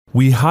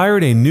We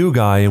hired a new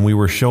guy and we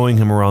were showing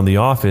him around the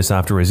office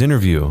after his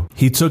interview.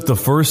 He took the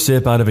first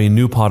sip out of a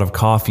new pot of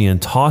coffee and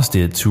tossed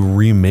it to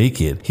remake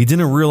it. He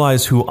didn't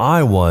realize who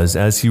I was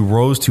as he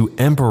rose to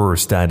emperor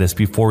status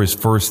before his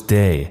first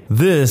day.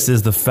 This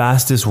is the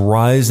fastest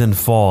rise and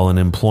fall in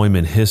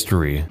employment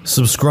history.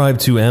 Subscribe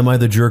to Am I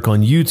the Jerk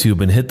on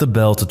YouTube and hit the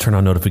bell to turn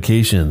on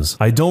notifications.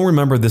 I don't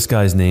remember this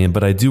guy's name,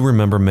 but I do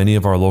remember many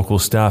of our local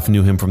staff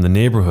knew him from the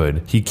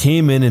neighborhood. He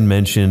came in and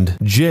mentioned,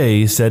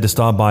 Jay said to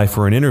stop by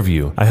for an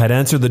interview. I had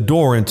answered the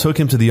door and took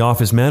him to the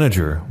office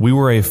manager. We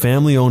were a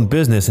family-owned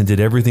business and did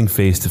everything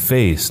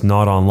face-to-face,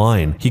 not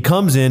online. He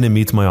comes in and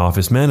meets my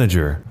office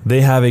manager.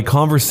 They have a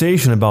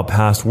conversation about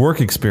past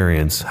work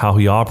experience, how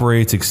he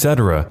operates,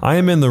 etc. I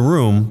am in the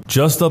room,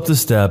 just up the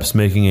steps,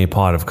 making a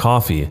pot of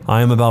coffee.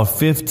 I am about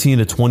 15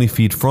 to 20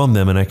 feet from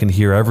them and I can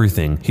hear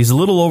everything. He's a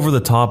little over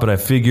the top, but I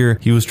figure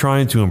he was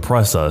trying to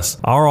impress us.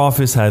 Our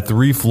office had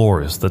 3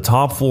 floors. The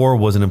top floor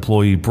was an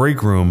employee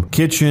break room,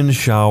 kitchen,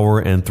 shower,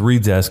 and 3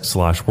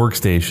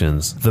 desks/workstations.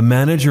 The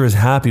manager is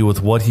happy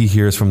with what he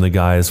hears from the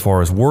guy as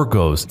far as work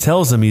goes,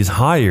 tells him he's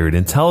hired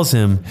and tells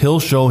him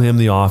he'll show him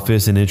the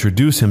office and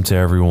introduce him to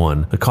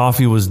everyone. The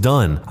coffee was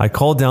done. I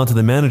called down to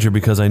the manager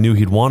because I knew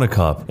he'd want a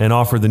cup and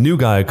offered the new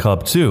guy a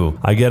cup too.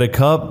 I get a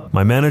cup,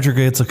 my manager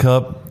gets a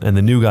cup, and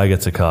the new guy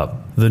gets a cup.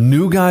 The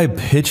new guy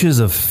pitches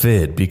a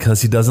fit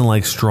because he doesn't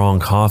like strong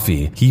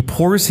coffee. He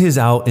pours his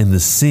out in the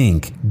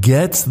sink,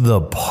 gets the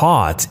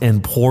pot,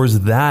 and pours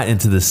that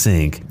into the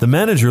sink. The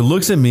manager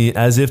looks at me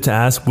as if to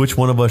ask which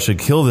one of us should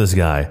kill this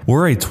guy.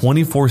 We're a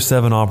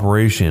 24/7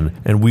 operation,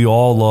 and we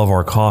all love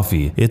our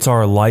coffee. It's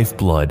our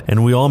lifeblood,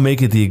 and we all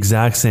make it the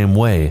exact same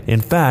way.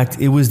 In fact,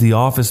 it was the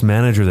office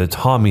manager that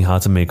taught me how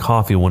to make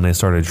coffee when I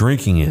started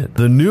drinking it.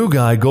 The new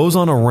guy goes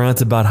on a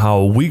rant about how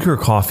a weaker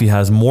coffee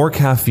has more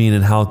caffeine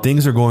and how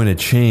things are going to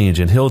change,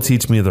 and he'll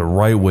teach me the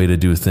right way to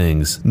do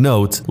things.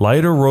 Note,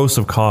 lighter roasts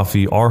of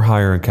coffee are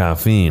higher in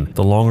caffeine.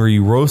 The longer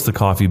you roast the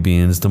coffee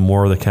beans, the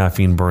more the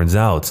caffeine burns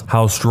out.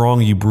 How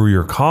strong you brew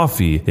your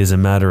coffee is a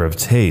matter of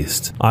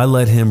taste. I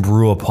let him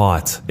brew a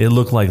pot. It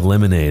looked like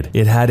lemonade.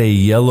 It had a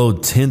yellow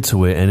tint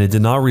to it and it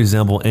did not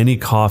resemble any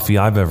coffee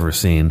I've ever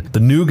seen. The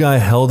new guy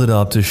held it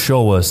up to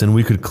show us and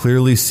we could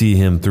clearly see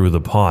him through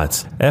the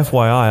pot.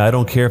 FYI, I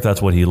don't care if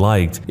that's what he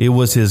liked. It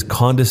was his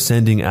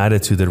condescending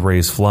attitude that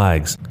raised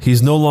flags.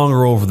 He's no longer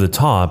over the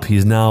top,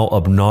 he's now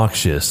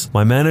obnoxious.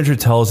 My manager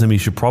tells him he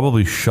should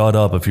probably shut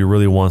up if he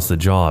really wants the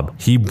job.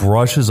 He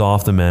brushes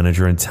off the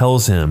manager and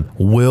tells him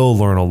we'll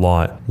learn a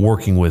lot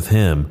working with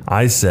him.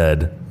 I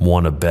said,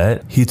 "Wanna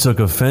bet?" He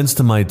took offense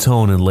to my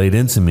tone and laid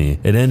into me.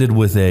 It ended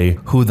with a,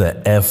 "Who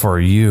the F are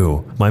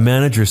you?" My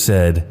manager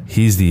said,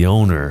 "He's the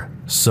owner.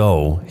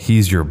 So,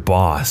 he's your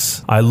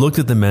boss." I looked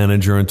at the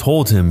manager and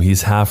told him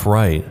he's half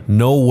right.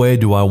 No way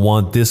do I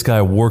want this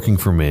guy working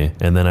for me,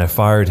 and then I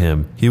fired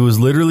him. He was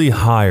literally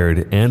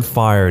hired and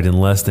fired in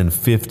less than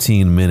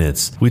 15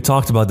 minutes. We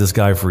talked about this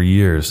guy for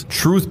years.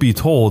 Truth be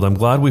told, I'm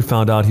glad we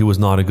found out he was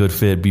not a good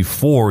fit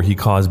before he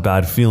caused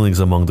bad feelings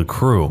among the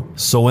crew.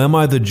 So am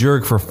I the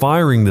jerk for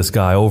firing this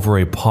guy over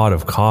a pot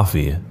of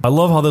coffee? I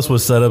love how this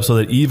was set up so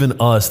that even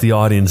us, the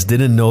audience,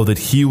 didn't know that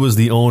he was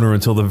the owner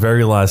until the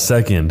very last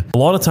second. A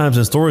lot of times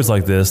in stories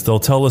like this, they'll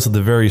tell us at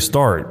the very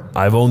start,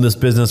 I've owned this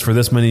business for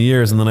this many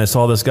years and then I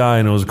saw this guy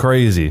and it was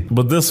crazy.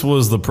 But this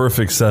was the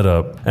perfect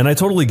setup. And I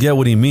totally get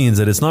what he means,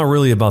 that it's not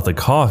really about the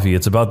coffee,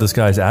 it's about this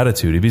guy's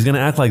attitude. If he's going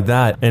to act like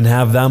that and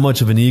have that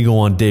much of an ego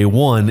on day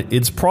one,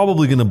 it's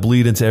probably going to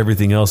bleed into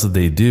everything else that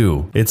they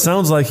do. It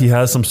sounds like he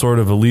has some sort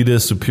of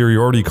elitist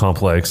superiority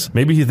complex.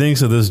 Maybe he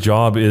thinks that this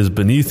job is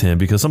beneath him,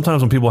 because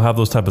sometimes when people have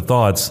those type of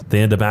thoughts,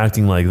 they end up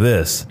acting like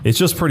this. It's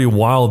just pretty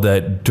wild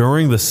that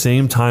during the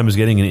same time as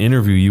getting an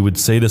interview, you would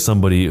say to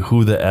somebody,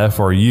 "Who the F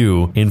are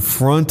you?" in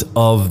front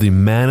of the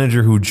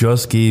manager who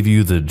just gave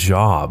you the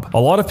job. A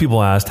lot of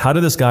people asked, how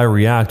did this guy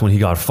react when he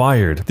got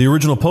fired? The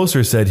original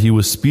poster said he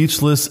was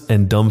speechless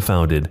and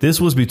dumbfounded. This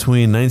was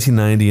between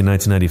 1990 and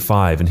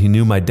 1995, and he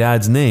knew my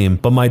dad's name,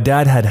 but my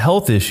dad had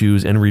health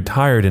issues and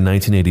retired in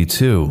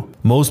 1982.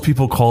 Most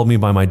people called me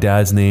by my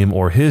dad's name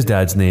or his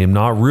dad's name,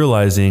 not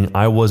realizing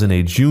I wasn't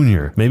a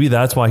junior. Maybe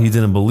that's why he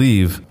didn't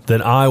believe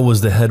that I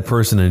was the head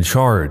person in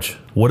charge.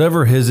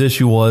 Whatever his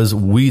issue was,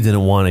 we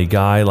didn't want a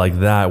guy like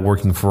that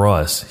working for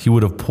us. He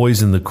would have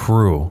poisoned the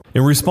crew.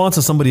 In response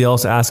to somebody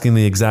else asking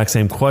the exact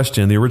same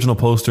question, the original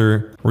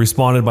poster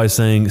responded by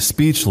saying,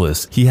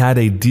 speechless. He had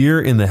a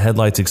deer in the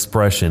headlights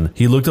expression.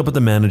 He looked up at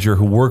the manager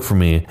who worked for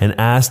me and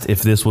asked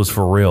if this was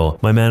for real.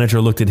 My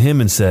manager looked at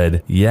him and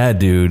said, "Yeah,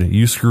 dude,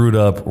 you screwed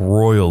up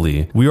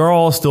royally." We are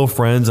all still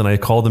friends, and I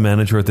called the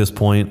manager at this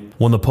point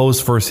when the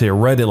post first hit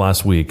Reddit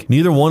last week.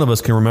 Neither one of us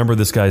can remember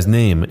this guy's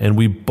name, and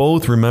we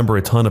both remember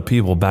a ton of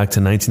people back to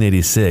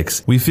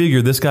 1986. We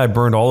figured this guy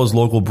burned all his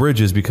local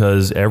bridges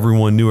because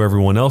everyone knew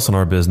everyone else in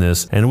our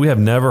business, and we have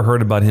never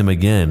heard about him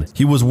again.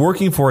 He was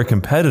working for a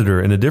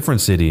competitor in a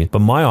different city, but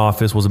my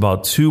office was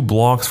about 2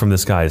 blocks from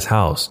this guy's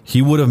house.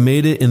 He would have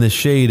made it in the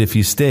shade if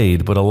he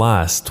stayed, but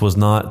alas, 'twas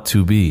not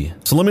to be.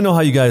 So let me know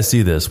how you guys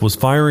see this. Was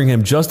firing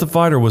him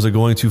justified, or was it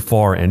going too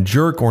far and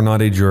jerk or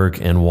not a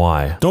jerk and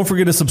why. Don't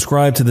forget to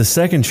subscribe to the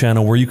second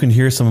channel where you can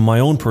hear some of my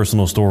own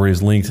personal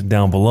stories linked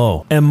down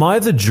below. Am I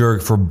the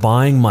jerk for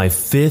buying my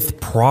 5th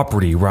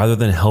property rather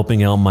than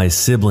helping out my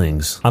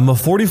siblings? I'm a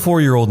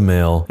 44-year-old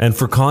male, and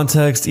for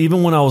context,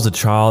 even when I was a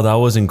child, I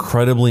was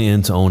incredibly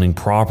into owning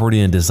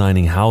property and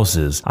designing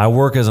houses. I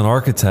work as an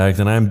architect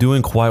and I am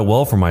doing quite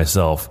well for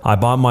myself. I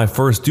bought my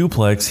first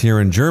duplex here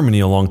in Germany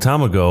a long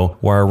time ago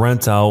where I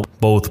rent out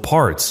both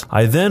parts.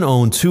 I then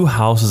own 2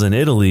 houses in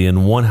Italy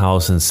and 1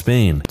 house in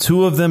Spain.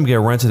 2 of them get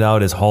rented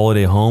out as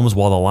holiday homes,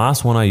 while the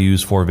last one I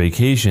use for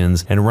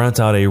vacations and rent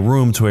out a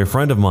room to a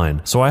friend of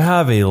mine. So I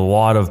have a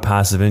lot of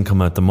passive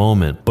income at the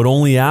moment, but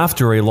only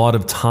after a lot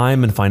of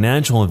time and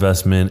financial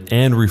investment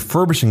and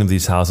refurbishing of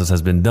these houses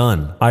has been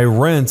done. I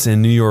rent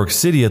in New York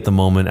City at the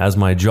moment as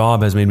my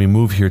job has made me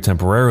move here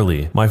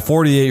temporarily. My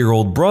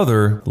 48-year-old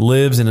brother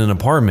lives in an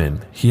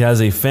apartment. He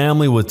has a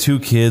family with 2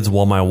 kids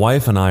while my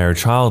wife and I are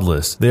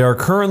childless. They are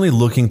currently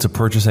looking to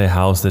purchase a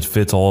house that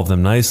fits all of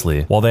them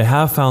nicely. While they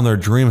have found their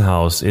dream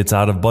house, it's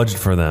out of budget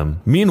for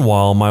them.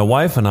 Meanwhile, my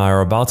wife and I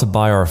are about to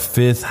buy our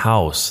 5th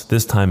house,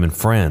 this time in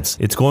France.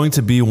 It's going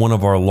to be one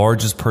of our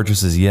largest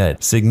purchases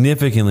yet,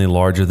 significantly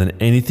larger than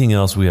anything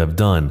else we have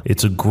done.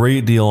 It's a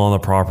great deal on the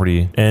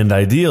property, and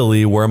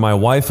ideally where my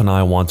wife and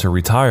I want to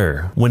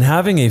retire. When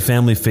having a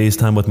family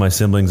FaceTime with my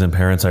siblings and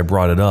parents, I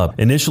brought it up.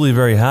 Initially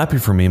very happy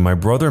for me, my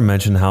brother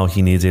mentioned how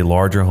he needs a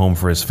larger home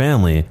for his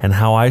family and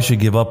how I should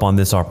give up on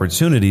this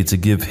opportunity to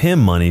give him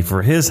money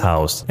for his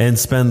house and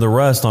spend the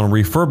rest on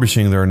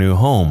refurbishing their new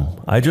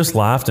home. I just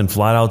laughed and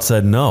flat out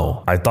said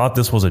no. I thought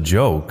this was a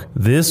joke.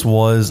 This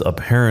was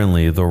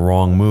apparently the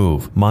wrong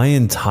move. My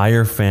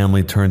entire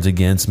family turns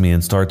against me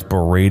and starts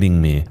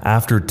berating me.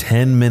 After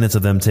 10 minutes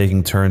of them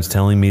taking turns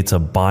telling me to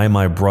buy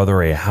my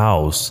brother a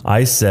house,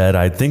 I said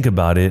I'd think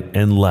about it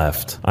and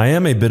left. I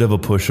am a bit of a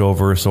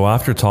pushover, so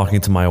after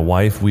talking to my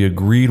wife, we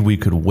agreed we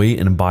could wait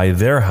and buy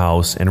their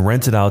house and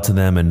rent it out to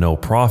them at no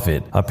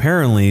profit.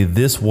 Apparently,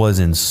 this was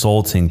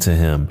insulting to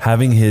him,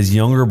 having his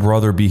younger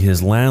brother be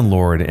his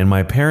landlord, and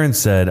my parents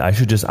said I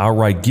should just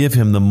outright give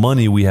him the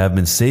money we have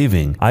been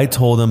saving. I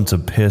told them to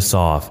piss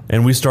off,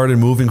 and we started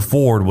moving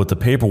forward with the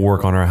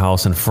paperwork on our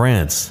house in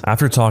France.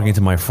 After talking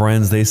to my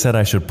friends, they said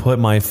I should put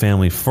my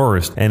family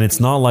first, and it's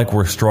not like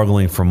we're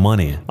struggling for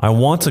money. I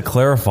want to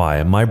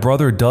clarify, my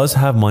brother does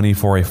have money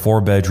for a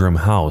 4-bedroom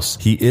house.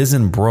 He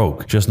isn't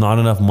broke, just not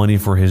enough money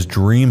for his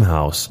dream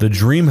house. The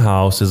dream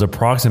house is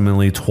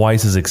approximately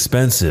twice as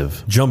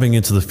expensive. Jumping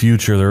into the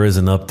future, there is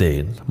an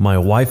update. My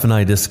wife and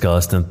I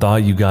discussed and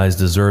thought you guys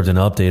deserved an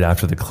update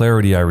after the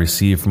clarity I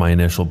received from my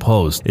initial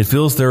post. It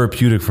feels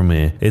therapeutic for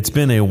me. It's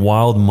been a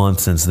wild month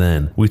since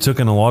then. We took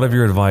in a lot of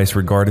your advice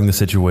regarding the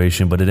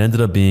situation, but it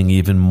ended up being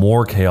even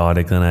more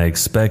chaotic than I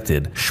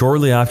expected.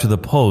 Shortly after the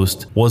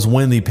post was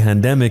when the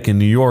pandemic in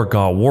New York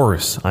got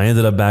worse. I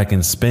ended up back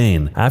in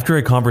Spain. After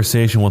a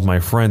conversation with my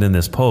friend in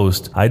this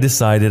post, I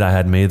decided I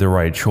had made the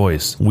right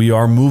choice. We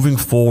are moving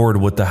forward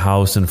with the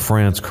house in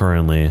France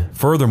currently.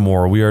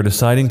 Furthermore, we are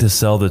deciding to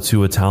sell the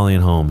 2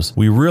 Italian homes.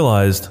 We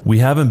realized we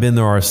haven't been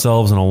there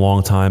ourselves in a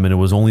long time and it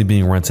was only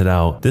being rented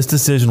out. This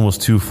decision was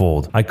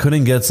twofold. I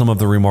couldn't get some of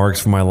the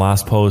remarks from my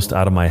last post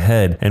out of my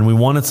head, and we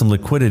wanted some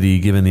liquidity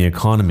given the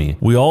economy.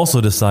 We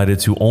also decided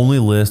to only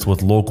list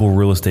with local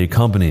real estate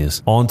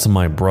companies. On to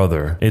my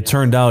brother. It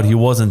turned out he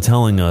wasn't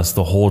telling us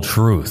the whole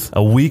truth.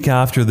 A week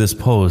after this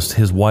post,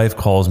 his wife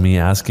calls me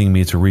asking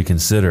me to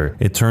reconsider.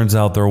 It turns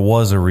out there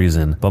was a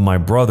reason, but my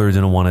brother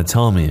didn't want to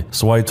tell me.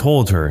 So I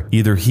told her,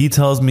 either he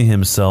tells me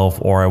himself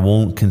or I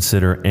won't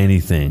consider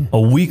anything.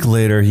 A week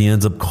later, he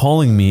ends up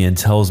calling me and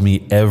tells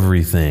me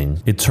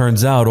everything. It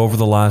turns out over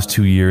the last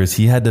 2 years,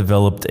 he had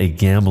developed a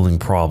gambling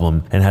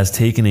problem and has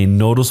taken a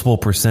noticeable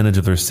percentage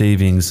of their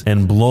savings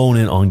and blown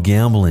it on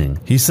gambling.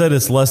 He said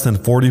it's less than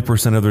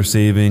 40% of their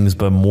savings,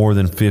 but more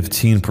than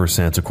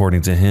 15%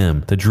 according to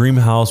him. The dream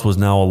house was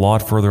now a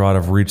lot further out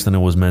of reach than it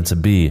was meant to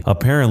be.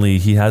 Apparently,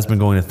 he has been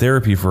going to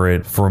therapy for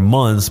it for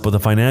months, but the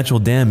financial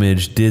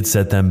damage did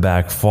set them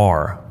back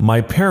far.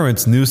 My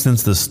parents knew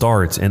since the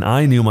start, and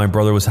I knew my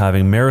brother was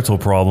having marital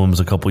problems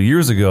a couple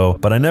years ago,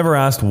 but I never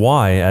asked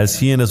why, as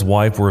he and his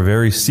wife were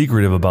very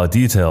secretive about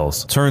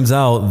details. Turns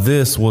out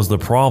this was the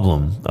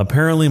problem.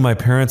 Apparently, my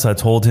parents had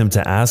told him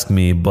to ask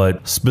me,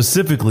 but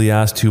specifically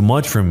asked too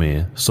much from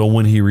me, so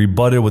when he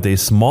rebutted with a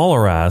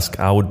smaller ask,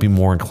 I would be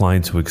more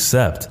inclined to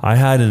accept. I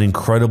had an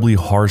incredibly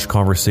harsh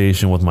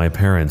conversation with my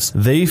parents.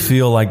 They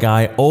feel like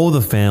I owe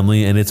the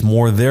family and it's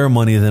more their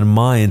money than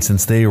mine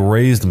since they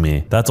raised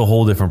me. That's a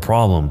whole different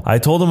problem. I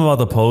told him about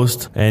the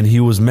post and he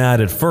was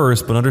mad at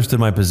first but understood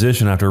my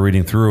position after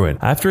reading through it.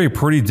 After a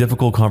pretty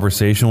difficult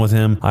conversation with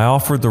him, I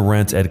offered the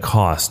rent at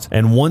cost,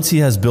 and once he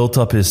has built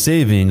up his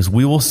savings,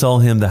 we will sell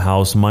him the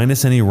house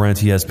minus any rent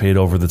he has paid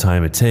over the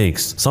time it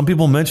takes. Some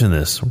people mention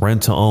this,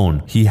 rent to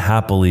own. He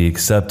happily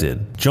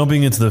accepted.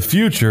 Jumping into the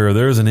future,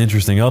 there's an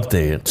interesting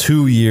update.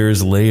 2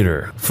 years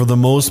later. For the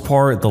most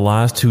part, the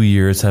last 2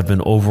 years have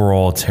been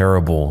overall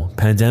terrible.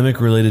 Pandemic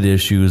related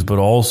issues, but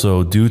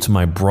also due to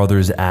my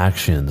brother's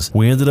actions.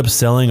 We ended up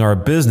selling our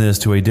business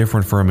to a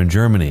different firm in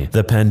Germany.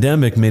 The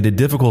pandemic made it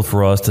difficult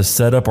for us to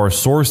set up our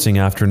sourcing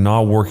after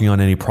not working on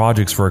any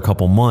projects for a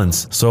couple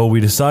months, so we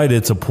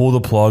decided to pull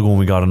the plug when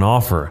we got an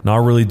offer.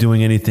 Not really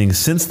doing anything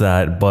since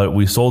that, but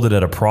we sold it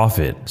at a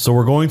profit. So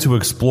we're going to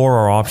explore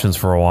our options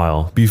for a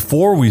while.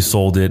 Before we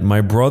sold it, my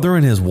brother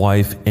and his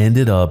wife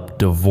ended up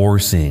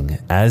divorcing,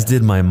 as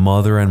did my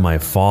mother and my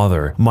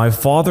father. My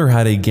father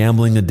had a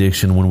gambling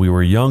addiction when we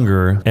were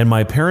younger, and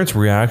my parents'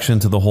 reaction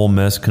to the whole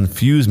mess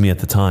confused me at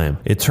the time.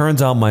 It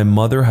turns out my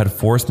mother had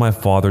forced my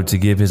father to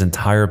give his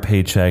entire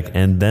paycheck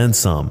and then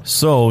some,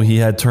 so he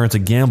had turned to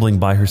gambling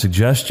by her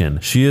suggestion.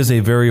 She is a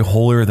very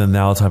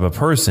holier-than-thou type of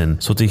person,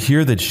 so to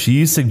hear that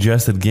she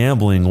suggested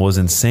gambling was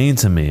insane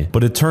to me.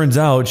 But it turns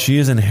out she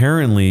is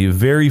inherently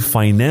very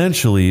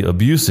financially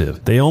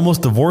abusive. They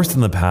almost divorced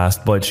in the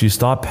past, but she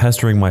stopped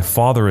pestering my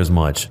father as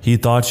much. He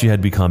thought she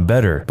had become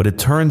better, but it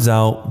turns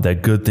out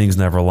that good things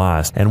never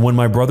last. And when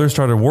my brother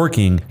started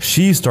working,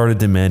 she started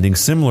demanding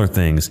similar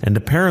things, and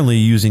apparently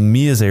using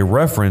me as a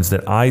reference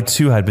that I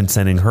too had been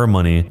sending her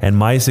money, and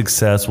my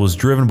success was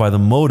driven by the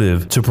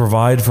motive to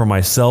provide for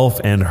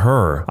myself and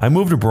her. I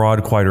moved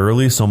abroad quite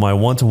early, so my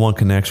one-to-one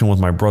connection with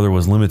my brother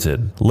was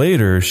limited.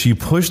 Later, she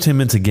pushed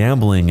him into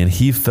gambling and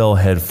he fell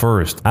head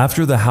first.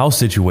 After the house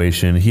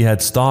situation, he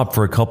had stopped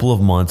for a couple of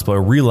months but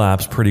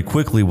relapsed pretty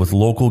quickly with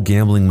local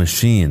gambling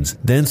machines,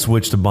 then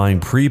switched to buying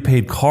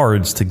prepaid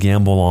cards to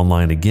gamble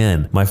online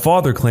again. My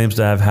father claims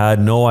to have had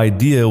no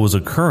idea it was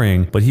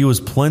occurring, but he was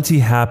plenty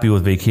happy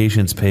with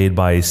vacations paid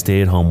by a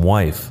stay-at-home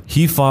wife.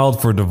 He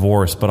filed for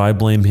divorce, but I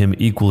blame him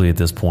equally at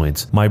this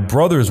point. My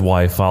brother's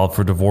wife filed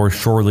for divorce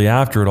shortly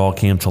after it all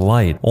came to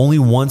light. Only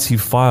once he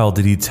filed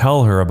did he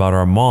tell her about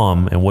our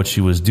mom and what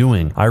she was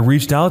doing. I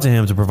reached out to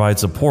him to provide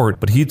support,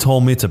 but he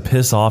told me to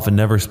piss off and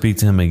never speak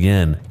to him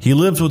again. He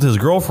lives with his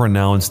girlfriend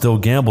now and still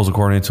gambles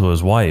according to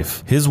his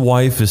wife. His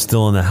wife is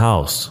still in the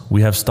house.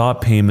 We have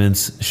stopped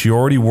payments. She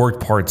already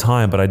worked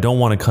part-time, but I don't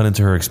want to cut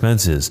into her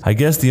expenses. I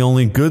guess the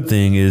only good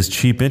thing is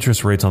cheap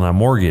interest rates on that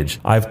mortgage.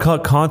 I've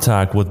cut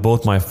contact with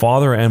both my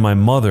father and my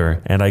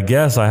mother, and I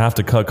guess I have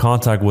to cut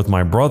contact with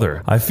my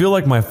brother. I feel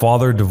like my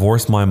father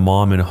divorced my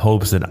mom in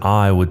hopes that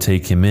I would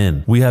take him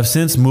in. We have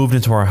since moved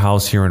into our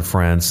house here in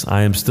France.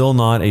 I am still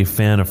not a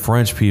fan of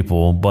French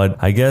people, but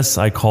I guess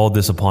I called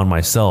this upon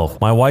myself.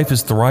 My wife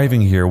is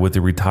thriving here with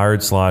a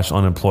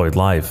retired/unemployed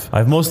life.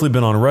 I've mostly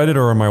been on Reddit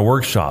or in my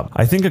workshop.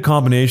 I think a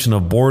combination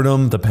of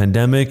boredom, the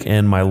pandemic,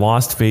 and my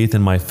lost faith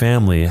in my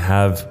family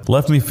have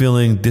left me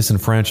feeling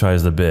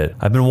disenfranchised a bit.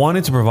 I've been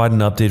wanting to provide an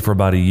update for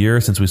about a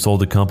year since we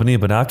sold the company,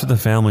 but after the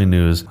family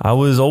news, I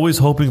was always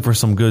hoping for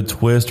some good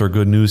twist or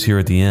good news here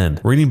at the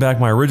end. Reading back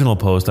my original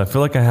post, I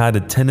feel like I had a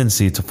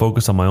tendency to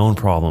focus on my own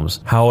problems,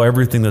 how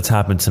everything that's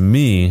happened to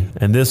me,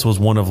 and this was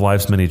one of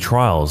life's many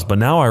trials. But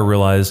now I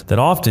realize that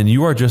often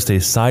you are just a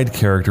side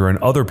character in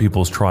other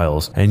people's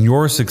trials, and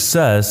your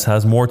success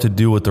has more to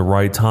do with the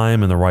right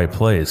time and the right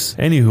place.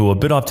 Anywho, a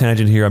bit off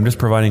tangent here, I'm just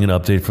providing an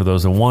update for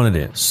those that wanted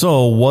it.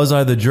 So, was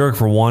I the jerk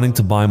for wanting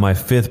to buy my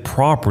 5th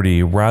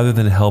property rather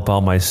than help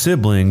out my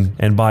sibling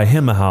and buy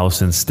him a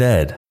house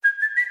instead?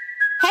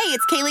 Hey,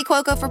 it's Kaylee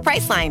Cuoco for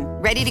Priceline.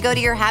 Ready to go to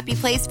your happy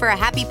place for a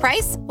happy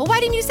price? Well, why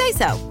didn't you say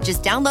so?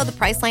 Just download the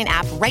Priceline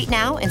app right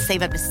now and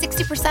save up to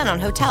 60% on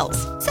hotels.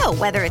 So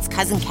whether it's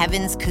Cousin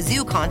Kevin's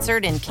Kazoo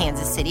Concert in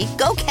Kansas City,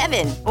 go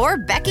Kevin, or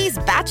Becky's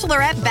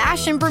Bachelorette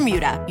Bash in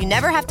Bermuda, you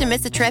never have to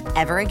miss a trip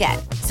ever again.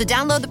 So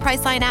download the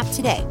Priceline app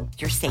today.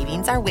 Your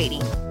savings are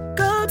waiting.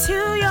 Go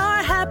to your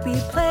happy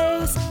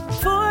place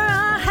for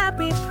a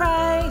happy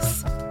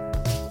price.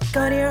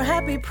 Go to your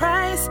happy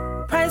price,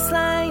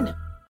 Priceline.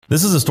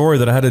 This is a story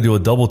that I had to do a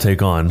double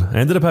take on. I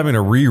ended up having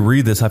to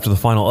reread this after the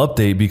final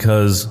update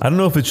because I don't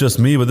know if it's just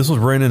me, but this was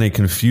written in a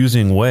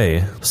confusing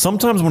way.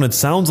 Sometimes when it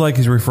sounds like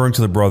he's referring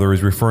to the brother,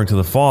 he's referring to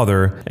the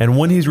father, and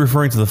when he's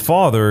referring to the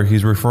father,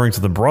 he's referring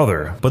to the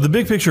brother. But the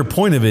big picture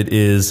point of it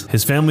is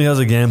his family has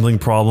a gambling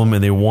problem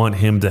and they want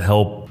him to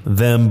help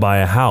them buy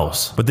a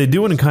house. But they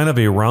do it in kind of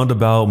a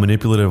roundabout,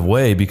 manipulative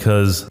way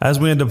because, as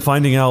we end up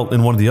finding out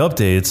in one of the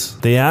updates,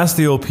 they asked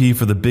the OP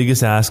for the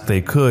biggest ask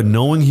they could,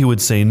 knowing he would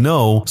say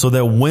no, so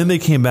that when they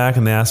came back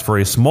and they asked for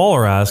a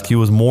smaller ask, he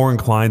was more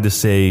inclined to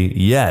say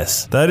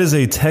yes. That is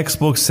a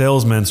textbook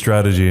salesman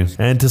strategy,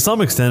 and to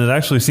some extent, it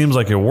actually seems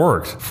like it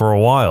worked for a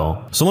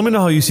while. So let me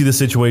know how you see the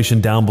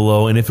situation down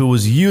below, and if it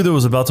was you that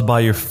was about to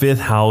buy your 5th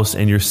house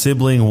and your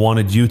sibling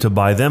wanted you to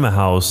buy them a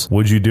house,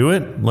 would you do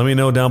it? Let me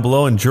know down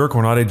below, and jerk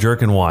or not a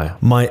jerk and why.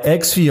 My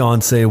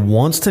ex-fiance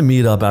wants to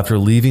meet up after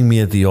leaving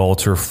me at the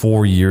altar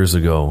 4 years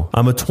ago.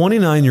 I'm a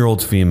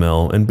 29-year-old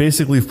female, and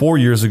basically 4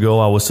 years ago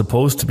I was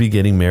supposed to be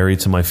getting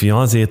married to my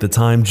fiance at the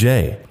time,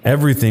 Jay.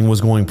 Everything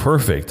was going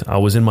perfect. I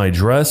was in my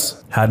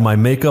dress, had my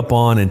makeup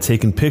on, and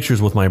taking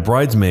pictures with my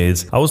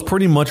bridesmaids. I was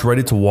pretty much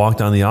ready to walk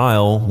down the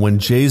aisle when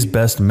Jay's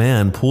best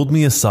man pulled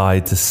me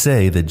aside to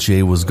say that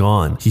Jay was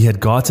gone. He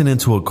had gotten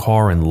into a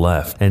car and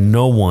left, and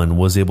no one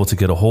was able to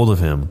get a hold of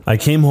him. I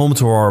came home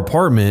to our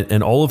apartment,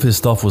 and all of his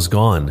stuff was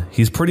gone.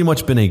 He's pretty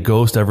much been a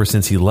ghost ever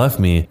since he left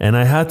me, and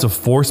I had to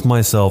force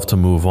myself to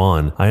move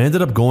on. I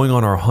ended up going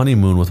on our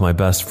honeymoon with my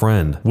best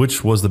friend,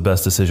 which was the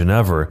best decision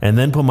ever, and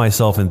then put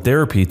myself in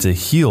therapy to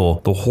heal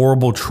the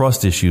horrible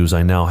trust issues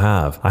I now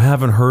have. I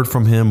haven't heard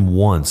from him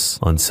once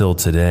until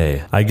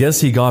today. I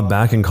guess he got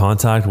back in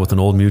contact with an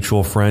old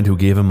mutual friend who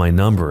gave him my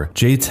number.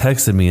 Jay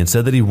texted me and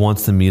said that he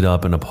wants to meet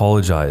up and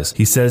apologize.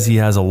 He says he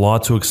has a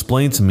lot to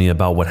explain to me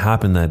about what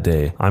happened that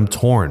day. I'm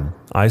torn.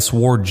 I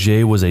swore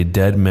Jay was a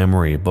dead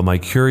memory, but my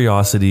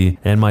curiosity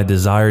and my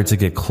desire to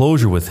get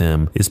closure with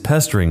him is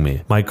pestering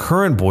me. My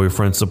current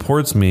boyfriend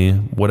supports me,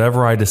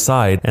 whatever I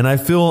decide, and I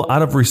feel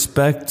out of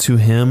respect to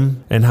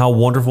him and how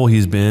wonderful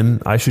he's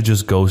been, I should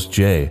just ghost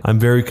Jay. I'm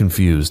very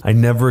confused. I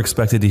never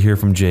expected to hear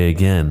from Jay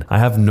again. I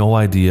have no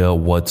idea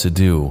what to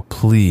do.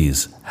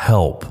 Please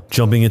help.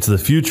 Jumping into the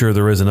future,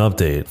 there is an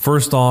update.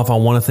 First off, I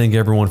want to thank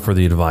everyone for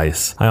the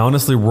advice. I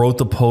honestly wrote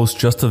the post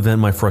just to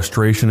vent my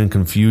frustration and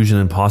confusion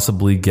and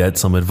possibly get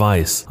some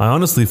advice. I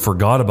honestly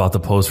forgot about the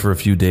post for a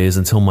few days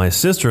until my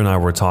sister and I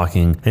were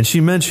talking, and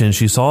she mentioned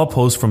she saw a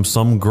post from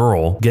some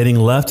girl getting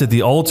left at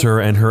the altar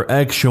and her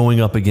ex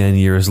showing up again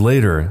years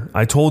later.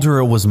 I told her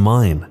it was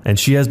mine, and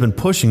she has been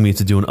pushing me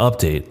to do an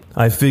update.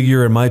 I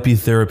figure it might be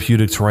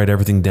therapeutic to write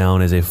everything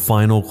down as a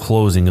final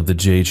closing of the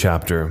Jay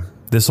chapter.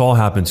 This all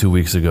happened 2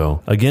 weeks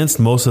ago. Against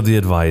most of the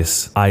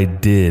advice, I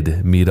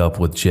did meet up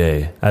with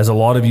Jay. As a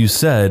lot of you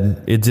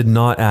said, it did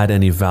not add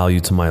any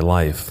value to my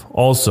life.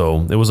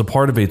 Also, it was a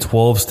part of a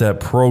 12-step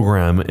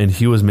program and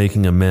he was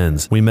making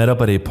amends. We met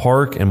up at a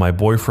park and my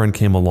boyfriend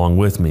came along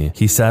with me.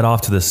 He sat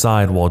off to the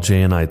side while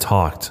Jay and I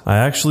talked. I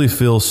actually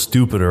feel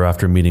stupider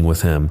after meeting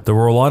with him. There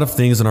were a lot of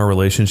things in our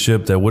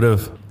relationship that would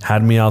have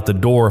had me out the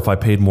door if I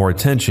paid more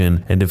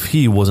attention and if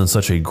he wasn't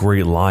such a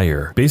great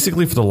liar.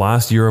 Basically, for the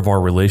last year of our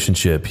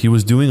relationship, he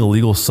was doing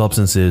illegal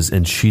substances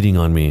and cheating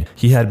on me.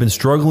 He had been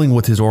struggling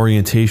with his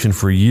orientation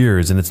for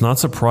years, and it's not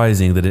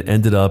surprising that it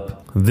ended up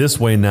this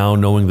way now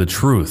knowing the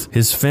truth.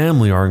 His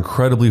family are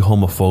incredibly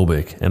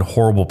homophobic and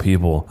horrible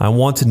people. I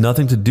wanted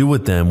nothing to do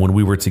with them when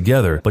we were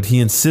together, but he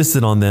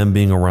insisted on them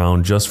being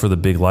around just for the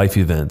big life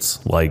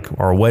events, like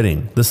our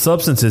wedding. The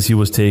substances he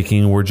was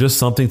taking were just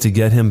something to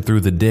get him through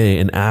the day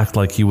and act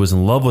like he was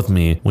in love with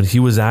me when he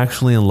was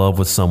actually in love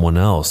with someone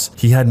else.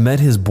 He had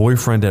met his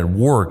boyfriend at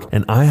work,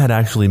 and I had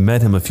actually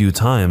met him a few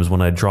times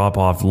when I drop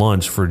off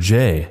lunch for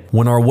Jay.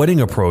 When our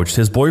wedding approached,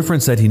 his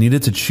boyfriend said he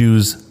needed to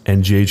choose,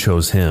 and Jay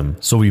chose him.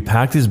 So we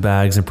packed his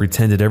bags and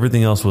pretended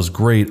everything else was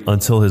great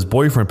until his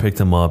boyfriend picked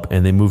him up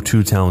and they moved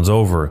 2 towns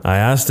over. I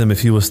asked him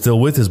if he was still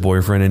with his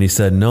boyfriend and he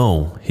said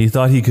no. He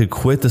thought he could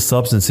quit the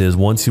substances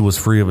once he was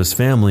free of his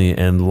family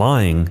and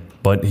lying,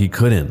 but he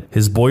couldn't.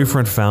 His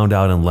boyfriend found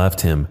out and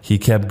left him. He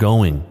kept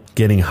going,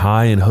 getting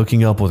high and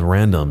hooking up with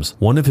randoms.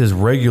 One of his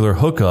regular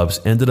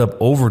hookups ended up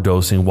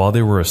overdosing while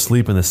they were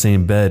asleep in the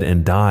same bed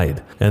and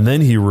died. And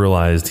then he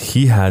realized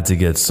he had to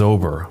get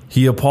sober.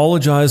 He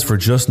apologized for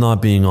just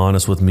not being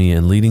honest with me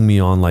and leading me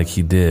on like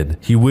he did.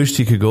 He wished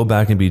he could go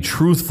back and be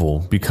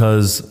truthful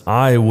because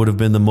I would have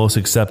been the most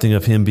accepting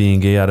of him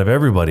being gay out of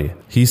everybody.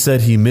 He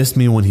said he missed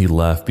me when he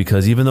left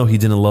because even though he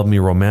didn't love me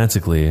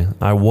romantically,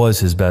 I was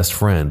his best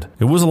friend.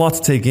 It was a lot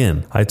to take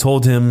in. I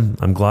told him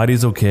I'm glad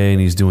he's okay and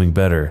he's doing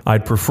better.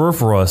 I'd prefer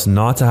for us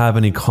not to have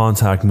any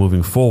contact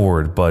moving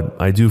forward, but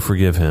I do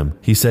forgive him.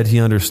 He said he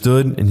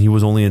understood and he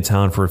was only in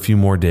town for a few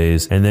more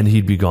days and then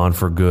he'd be gone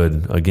for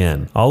good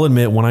again. I'll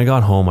admit, when I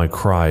got home, I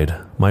cried.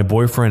 My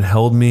boyfriend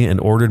held me and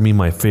ordered me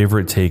my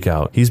favorite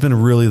takeout. He's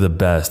been really the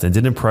best and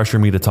didn't pressure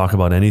me to talk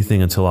about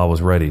anything until I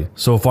was ready.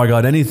 So if I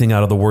got anything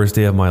out of the worst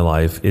day of my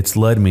life, it's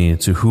led me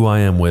to who I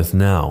am with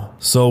now.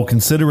 So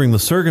considering the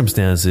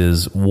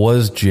circumstances,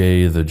 was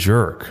Jay the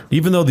jerk?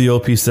 Even though the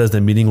OP says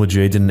that meeting with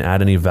Jay didn't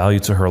add any value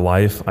to her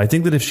life, I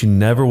think that if she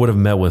never would have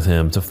met with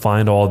him to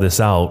find all this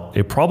out,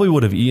 it probably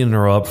would have eaten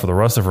her up for the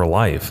rest of her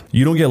life.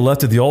 You don't get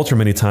left at the altar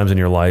many times in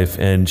your life,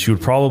 and she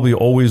would probably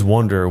always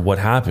wonder what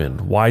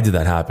happened. Why did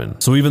that happen?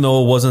 So even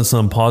though it wasn't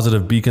some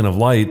positive beacon of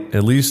light,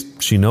 at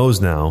least she knows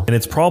now, and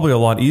it's probably a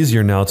lot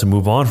easier now to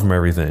move on from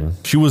everything.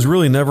 She was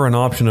really never an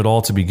option at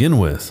all to begin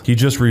with. He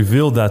just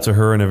revealed that to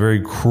her in a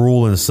very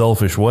cruel and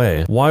selfish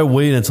way. Why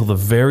wait until the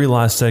very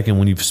last second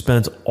when you've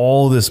spent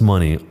all this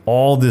money,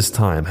 all this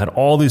time, had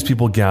all these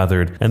people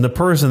gathered, and the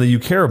person that you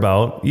care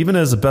about, even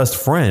as a best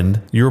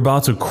friend, you're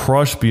about to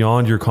crush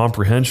beyond your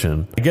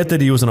comprehension? I get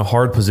that he was in a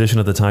hard position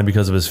at the time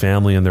because of his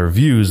family and their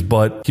views,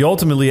 but he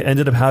ultimately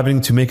ended up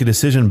having to make a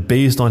decision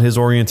based on his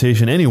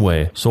orientation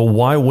anyway, so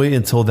why wait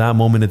until that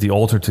moment at the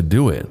altar to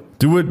do it?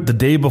 Do it the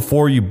day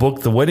before you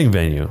book the wedding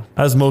venue.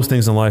 As most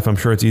things in life, I'm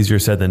sure it's easier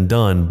said than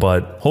done,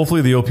 but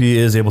hopefully the OP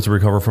is able to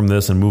recover from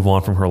this and move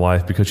on from her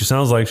life because she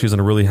sounds like she's in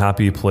a really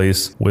happy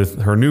place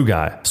with her new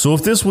guy. So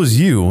if this was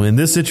you in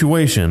this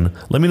situation,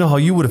 let me know how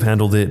you would have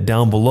handled it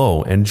down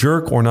below, and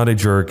jerk or not a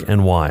jerk,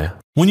 and why.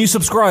 When you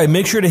subscribe,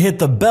 make sure to hit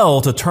the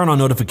bell to turn on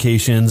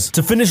notifications.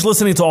 To finish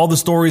listening to all the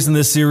stories in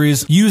this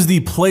series, use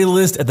the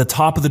playlist at the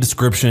top of the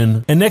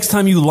description. And next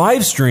time you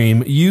live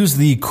stream, use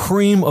the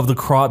Cream of the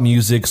Crop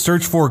music.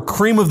 Search for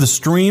Cream of the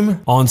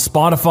Stream on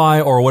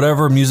Spotify or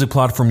whatever music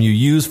platform you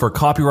use for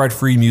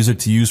copyright-free music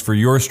to use for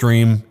your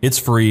stream. It's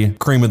free.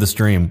 Cream of the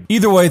Stream.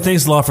 Either way,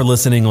 thanks a lot for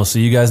listening. I'll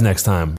see you guys next time.